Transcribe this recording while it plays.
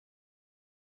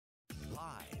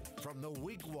From the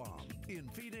Wigwam in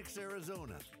Phoenix,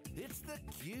 Arizona, it's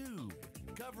theCUBE,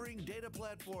 covering Data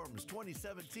Platforms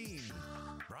 2017.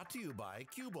 Brought to you by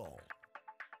Cubal.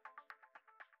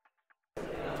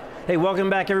 Hey, welcome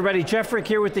back everybody. Jeff Frick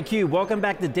here with theCUBE. Welcome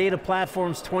back to Data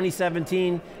Platforms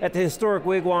 2017 at the historic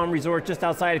Wigwam Resort just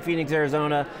outside of Phoenix,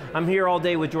 Arizona. I'm here all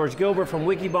day with George Gilbert from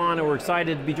Wigwam, and we're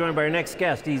excited to be joined by our next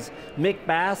guest. He's Mick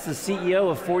Bass, the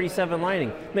CEO of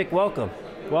 47Lining. Mick, welcome.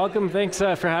 Welcome, thanks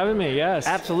for having me, yes.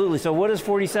 Absolutely, so what is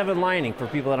 47Lining for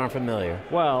people that aren't familiar?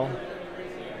 Well,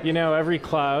 you know, every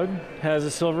cloud has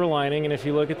a silver lining, and if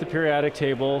you look at the periodic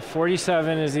table,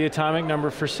 47 is the atomic number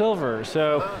for silver.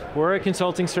 So we're a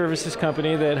consulting services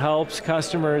company that helps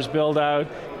customers build out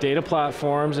data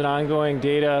platforms and ongoing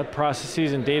data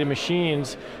processes and data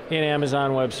machines in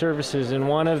Amazon Web Services. And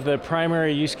one of the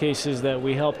primary use cases that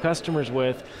we help customers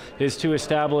with is to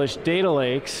establish data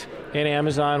lakes in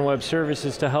Amazon Web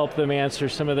Services to help them answer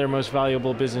some of their most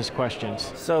valuable business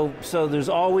questions. So there's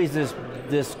always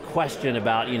this question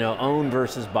about, you know, own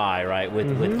versus buy, right,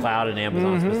 with cloud and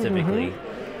Amazon specifically.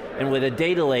 And with a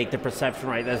data lake, the perception,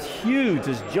 right, that's huge,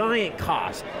 this giant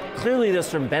cost. Clearly there's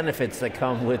some benefits that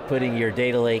come with putting your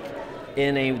data lake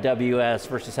in AWS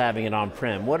versus having it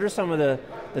on-prem. What are some of the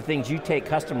things you take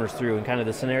customers through in kind of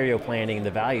the scenario planning and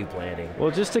the value planning?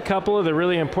 Well, just a couple of the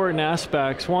really important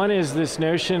aspects. One is this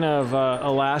notion of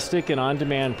elastic and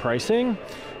on-demand pricing.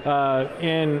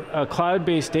 In a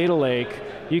cloud-based data lake,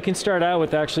 you can start out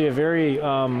with actually a very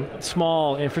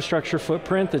small infrastructure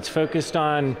footprint that's focused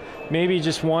on maybe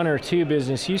just one or two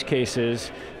business use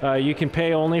cases. You can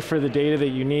pay only for the data that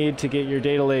you need to get your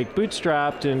data lake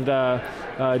bootstrapped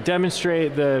and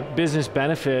demonstrate the business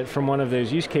benefit from one of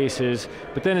those use cases,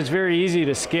 but then it's very easy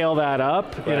to scale that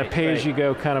up in a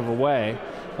pay-as-you-go kind of a way.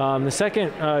 The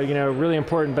second really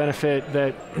important benefit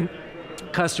that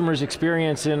customers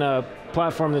experience in a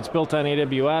platform that's built on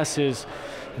AWS is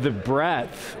the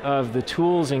breadth of the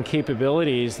tools and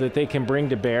capabilities that they can bring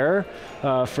to bear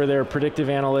for their predictive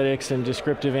analytics and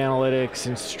descriptive analytics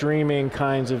and streaming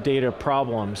kinds of data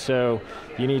problems. So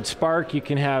you need Spark, you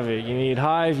can have it. You need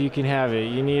Hive, you can have it.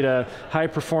 You need a high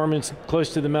performance,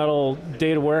 close to the metal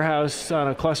data warehouse on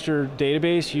a cluster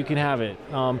database, you can have it.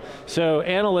 So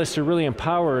analysts are really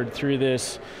empowered through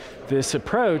this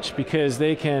approach because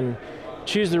they can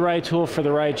choose the right tool for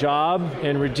the right job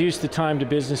and reduce the time to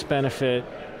business benefit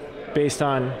based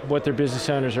on what their business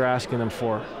owners are asking them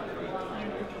for.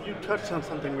 You touched on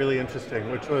something really interesting,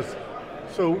 which was,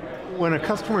 so when a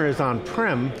customer is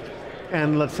on-prem,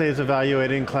 and let's say is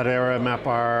evaluating Cloudera,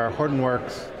 MapR,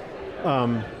 Hortonworks,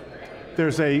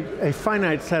 there's a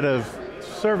finite set of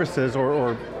services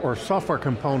or software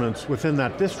components within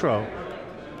that distro.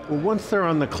 Well, once they're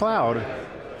on the cloud,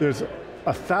 there's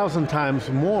 1,000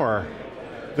 times more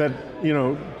that, you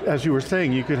know, as you were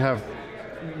saying, you could have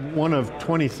one of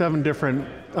 27 different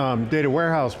data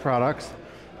warehouse products.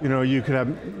 You know, you could have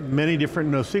many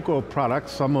different NoSQL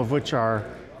products, some of which are,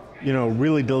 you know,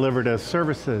 really delivered as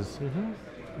services.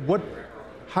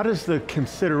 How does the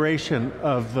consideration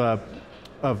of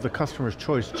the customer's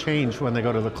choice change when they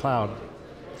go to the cloud?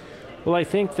 Well, I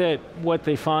think that what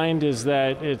they find is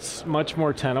that it's much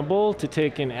more tenable to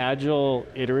take an agile,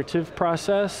 iterative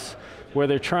process where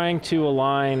they're trying to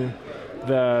align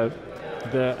the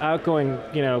outgoing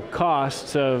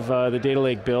costs of the data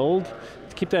lake build,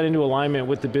 to keep that into alignment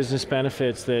with the business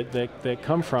benefits that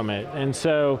come from it. And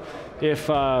so if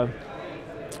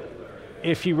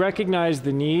you recognize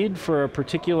the need for a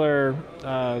particular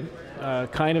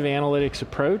kind of analytics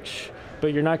approach,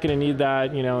 but you're not going to need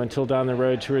that until down the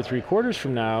road 2 or 3 quarters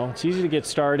from now. It's easy to get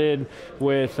started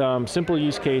with simple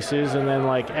use cases and then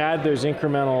add those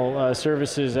incremental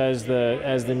services as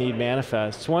the need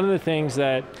manifests. One of the things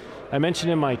that I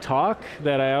mentioned in my talk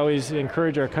that I always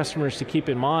encourage our customers to keep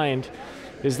in mind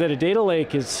is that a data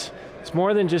lake it's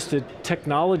more than just a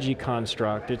technology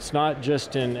construct. It's not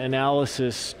just an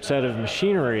analysis set of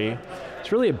machinery.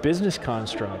 It's really a business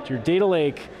construct. Your data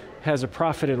lake has a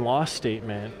profit and loss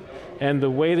statement, and the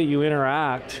way that you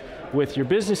interact with your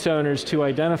business owners to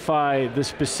identify the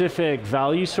specific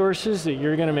value sources that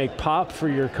you're going to make pop for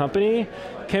your company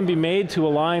can be made to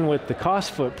align with the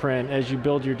cost footprint as you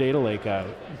build your data lake out.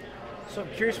 So I'm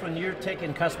curious, when you're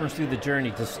taking customers through the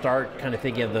journey to start kind of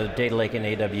thinking of the data lake in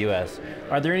AWS,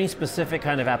 are there any specific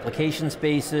kind of application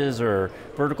spaces or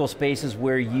vertical spaces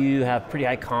where you have pretty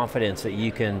high confidence that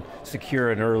you can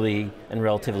secure an early and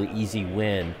relatively easy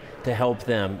win to help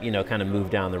them, kind of move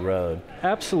down the road?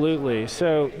 Absolutely.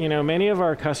 So, many of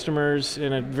our customers,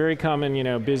 and a very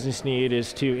common, business need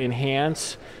is to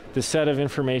enhance the set of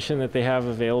information that they have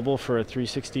available for a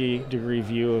 360-degree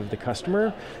view of the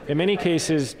customer. In many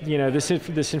cases,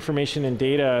 this information and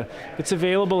data, it's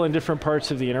available in different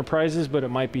parts of the enterprises, but it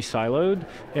might be siloed,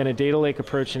 and a data lake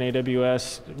approach in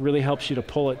AWS really helps you to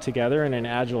pull it together in an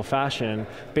agile fashion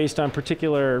based on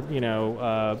particular,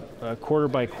 quarter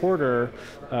by quarter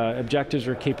objectives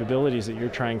or capabilities that you're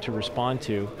trying to respond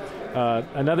to.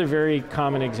 Another very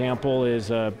common example is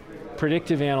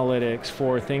predictive analytics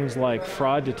for things like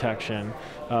fraud detection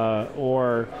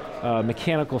or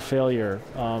mechanical failure.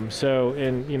 So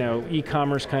in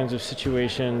e-commerce kinds of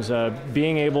situations,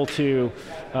 being able to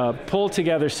pull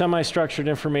together semi-structured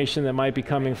information that might be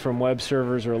coming from web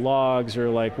servers or logs, or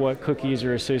like what cookies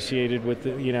are associated with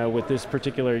with this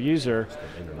particular user.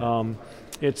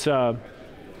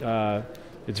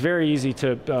 It's very easy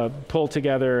to pull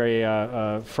together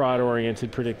a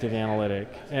fraud-oriented predictive analytic.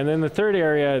 And then the third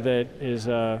area that is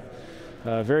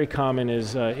very common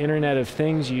is Internet of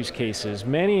Things use cases.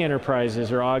 Many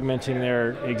enterprises are augmenting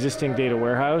their existing data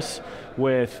warehouse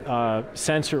with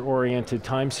sensor-oriented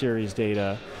time series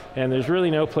data, and there's really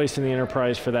no place in the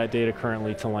enterprise for that data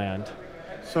currently to land.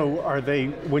 So are they,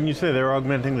 when you say they're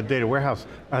augmenting the data warehouse,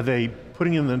 are they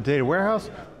putting it in the data warehouse,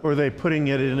 or are they putting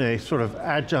it in a sort of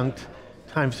adjunct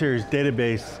time series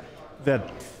database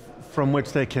from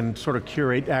which they can sort of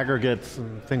curate aggregates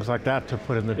and things like that to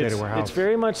put in the data warehouse? It's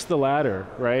very much the latter,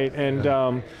 right? And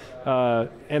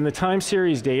and the time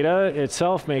series data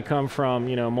itself may come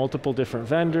from multiple different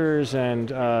vendors, and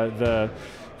the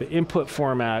input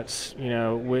formats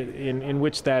in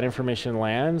which that information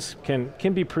lands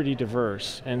can be pretty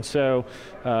diverse. And so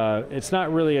it's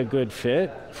not really a good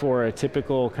fit for a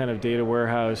typical kind of data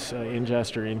warehouse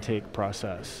ingest or intake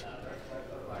process.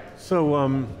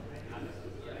 So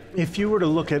if you were to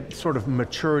look at sort of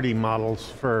maturity models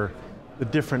for the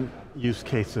different use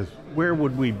cases, where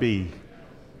would we be?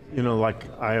 Like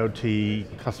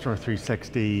IoT, Customer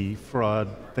 360, fraud,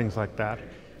 things like that.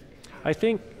 I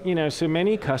think, so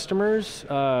many customers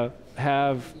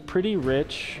have pretty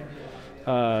rich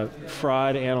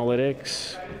fraud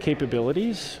analytics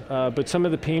capabilities, but some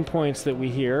of the pain points that we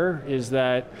hear is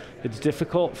that it's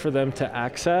difficult for them to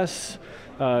access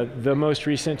the most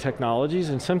recent technologies.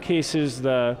 In some cases,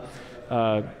 the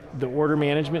order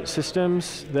management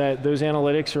systems that those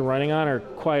analytics are running on are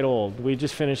quite old. We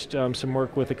just finished some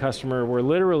work with a customer where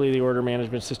literally the order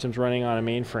management system's running on a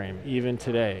mainframe, even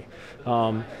today.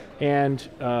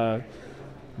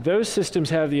 Those systems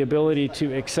have the ability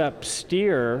to accept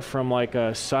steer from like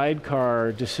a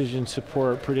sidecar decision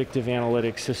support predictive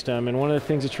analytics system. And one of the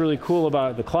things that's really cool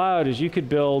about the cloud is you could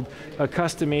build a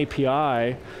custom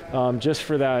API just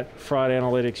for that fraud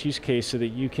analytics use case, so that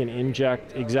you can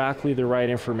inject exactly the right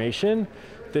information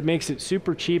that makes it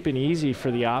super cheap and easy for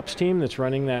the ops team that's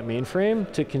running that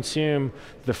mainframe to consume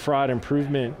the fraud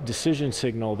improvement decision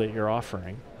signal that you're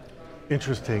offering.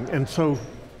 Interesting. And so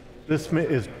this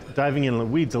is diving in the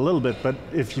weeds a little bit, but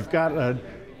if you've got an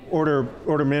order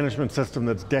management system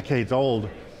that's decades old,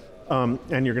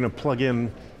 and you're going to plug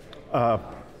in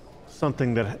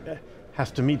something that has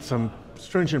to meet some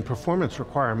stringent performance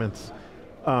requirements,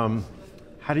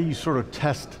 how do you sort of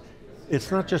test? It's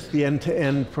not just the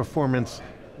end-to-end performance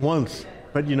once,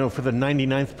 but for the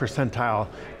 99th percentile,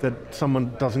 that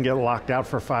someone doesn't get locked out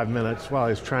for 5 minutes while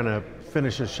he's trying to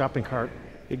finish his shopping cart.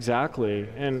 Exactly,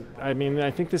 and I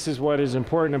think this is what is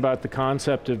important about the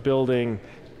concept of building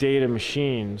data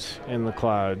machines in the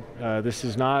cloud. This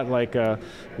is not like a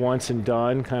once and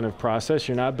done kind of process.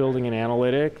 You're not building an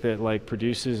analytic that like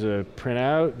produces a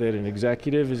printout that an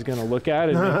executive is going to look at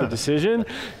and make a decision.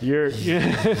 You're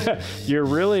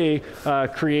really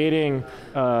creating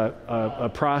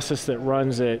a process that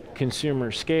runs at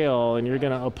consumer scale, and you're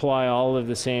going to apply all of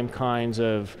the same kinds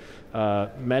of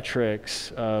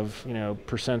metrics of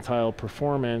percentile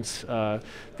performance that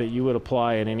you would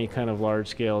apply in any kind of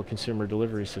large-scale consumer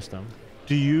delivery system.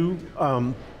 Do you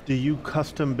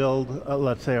custom build,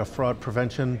 let's say, a fraud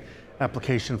prevention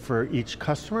application for each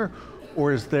customer,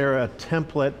 or is there a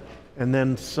template and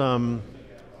then some,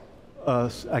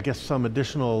 I guess, some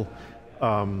additional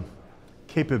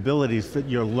capabilities that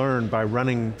you'll learn by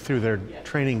running through their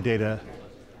training data?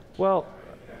 Well,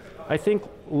 I think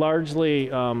largely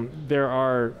there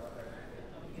are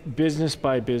business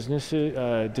by business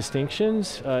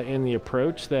distinctions in the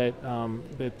approach that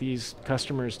that these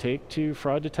customers take to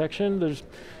fraud detection.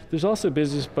 There's also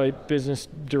business by business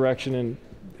direction and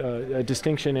a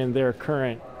distinction in their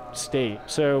current state.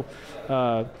 So,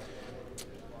 but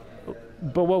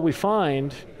what we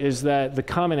find is that the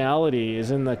commonality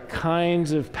is in the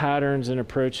kinds of patterns and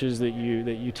approaches that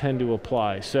you tend to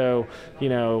apply. So,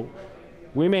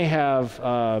 we may have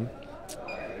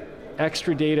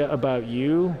extra data about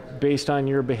you based on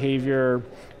your behavior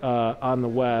on the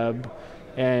web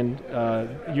and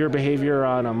your behavior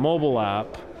on a mobile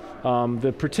app.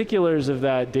 The particulars of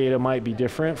that data might be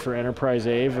different for Enterprise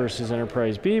A versus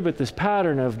Enterprise B, but this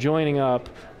pattern of joining up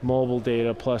mobile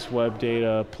data plus web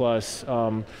data plus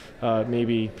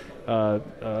maybe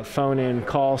phone-in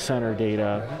call center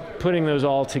data, putting those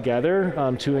all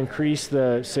together to increase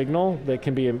the signal that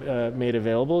can be made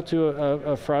available to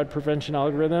a fraud prevention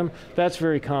algorithm, that's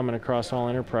very common across all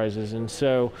enterprises. And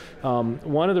so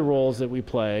one of the roles that we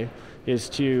play is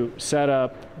to set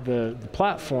up the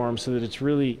platform so that it's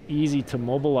really easy to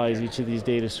mobilize each of these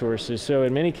data sources. So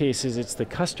in many cases, it's the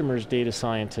customer's data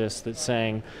scientist that's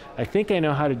saying, I think I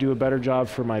know how to do a better job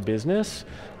for my business.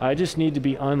 I just need to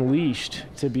be unleashed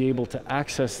to be able to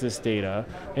access this data.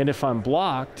 And if I'm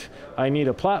blocked, I need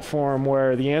a platform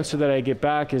where the answer that I get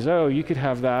back is, oh, you could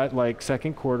have that like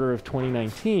second quarter of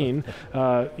 2019.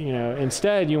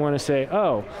 Instead, you want to say,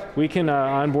 oh, we can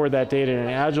onboard that data in an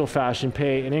agile fashion,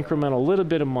 pay an incremental little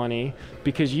bit of money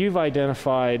because you've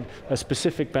identified a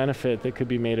specific benefit that could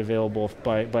be made available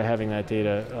by having that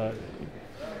data.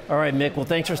 All right, Mick, well,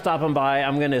 thanks for stopping by.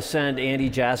 I'm going to send Andy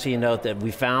Jassy a note that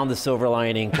we found the silver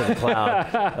lining to the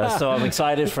cloud. So I'm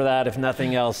excited for that. If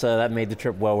nothing else, that made the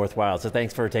trip well worthwhile. So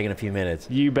thanks for taking a few minutes.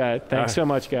 You bet. Thanks so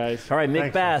much, guys. All right,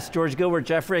 Mick Bass, George Gilbert,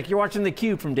 Jeff Frick. You're watching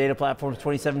theCUBE from Data Platforms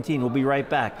 2017. We'll be right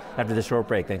back after this short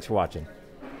break. Thanks for watching.